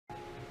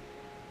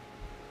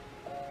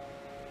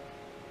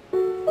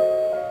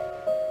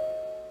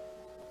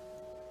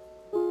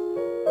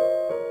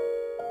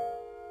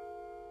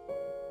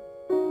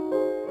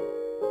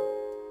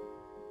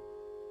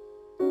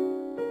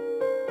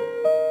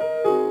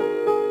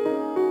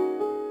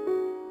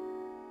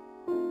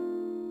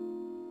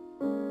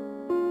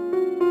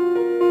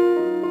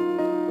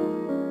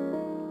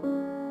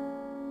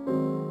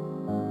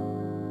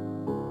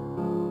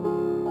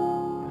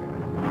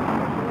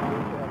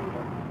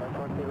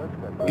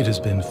It has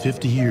been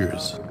 50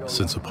 years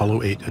since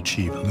Apollo 8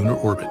 achieved lunar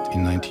orbit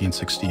in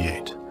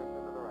 1968.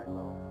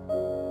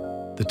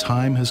 The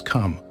time has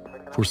come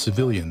for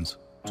civilians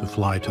to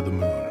fly to the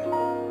moon.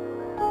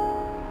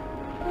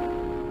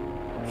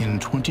 In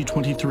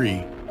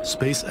 2023,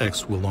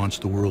 SpaceX will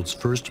launch the world's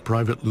first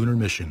private lunar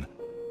mission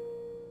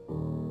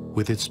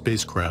with its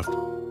spacecraft,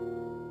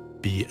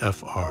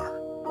 BFR.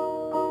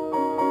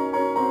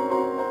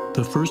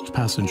 The first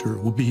passenger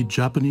will be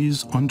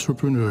Japanese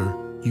entrepreneur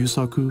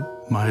Yusaku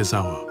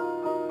Maezawa,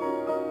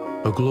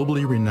 a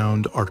globally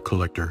renowned art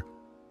collector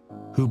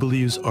who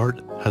believes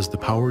art has the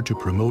power to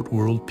promote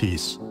world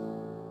peace.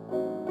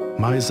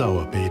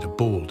 Maezawa made a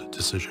bold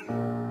decision.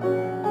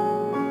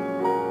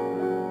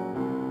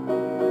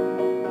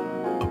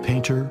 A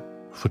painter,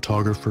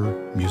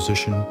 photographer,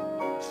 musician,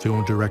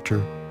 film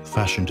director,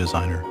 fashion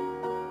designer,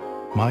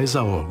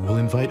 Maezawa will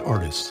invite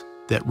artists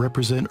that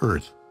represent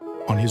Earth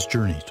on his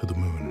journey to the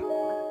moon.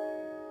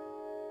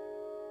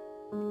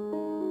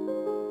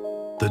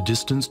 The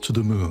distance to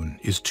the moon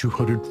is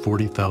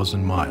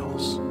 240,000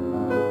 miles.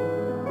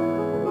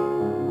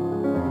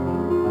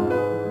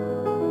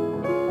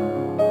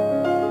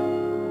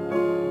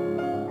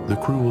 The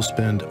crew will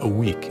spend a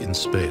week in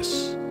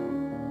space.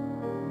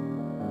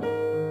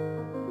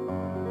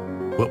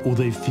 What will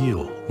they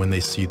feel when they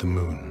see the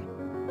moon?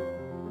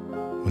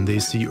 When they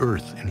see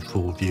Earth in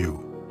full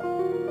view?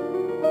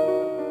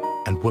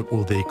 And what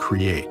will they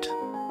create?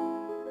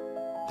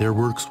 Their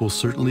works will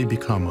certainly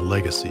become a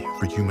legacy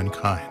for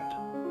humankind.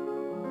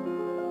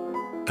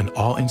 An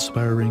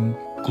awe-inspiring,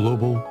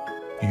 global,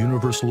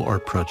 universal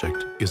art project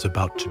is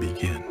about to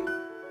begin.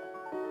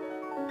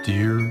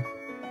 Dear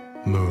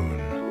Moon.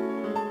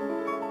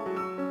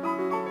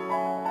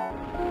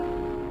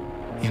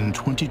 In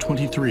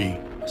 2023,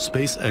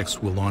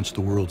 SpaceX will launch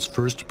the world's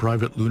first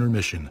private lunar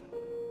mission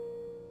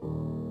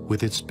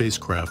with its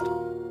spacecraft,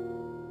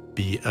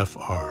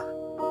 BFR.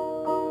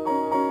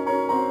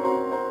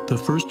 The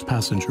first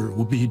passenger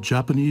will be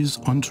Japanese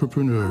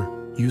entrepreneur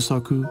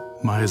Yusaku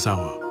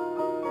Maezawa,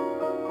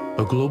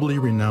 a globally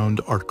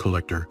renowned art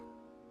collector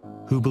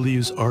who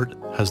believes art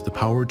has the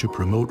power to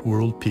promote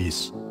world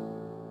peace.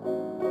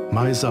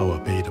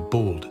 Maezawa made a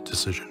bold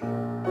decision.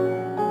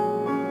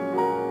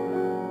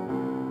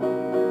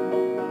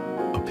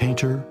 A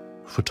painter,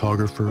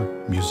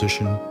 photographer,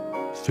 musician,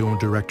 film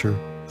director,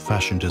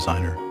 fashion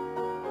designer,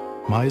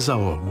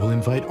 Maezawa will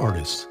invite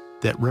artists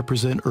that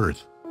represent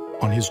Earth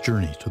on his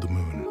journey to the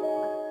moon.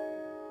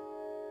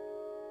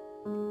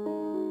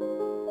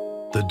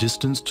 The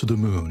distance to the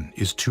moon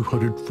is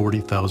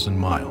 240,000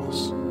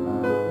 miles.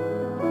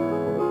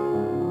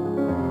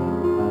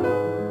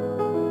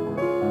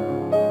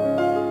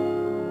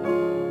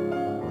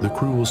 The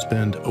crew will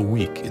spend a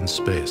week in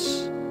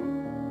space.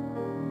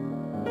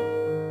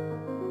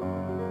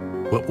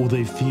 What will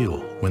they feel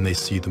when they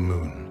see the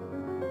moon?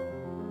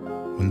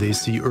 When they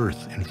see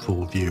Earth in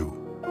full view?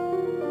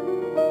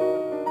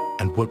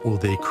 And what will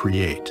they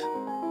create?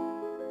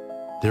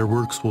 Their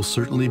works will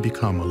certainly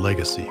become a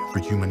legacy for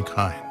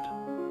humankind.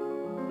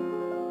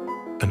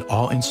 An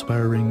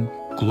awe-inspiring,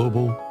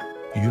 global,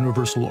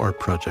 universal art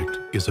project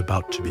is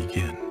about to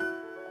begin.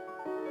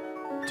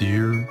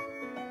 Dear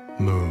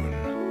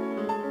Moon.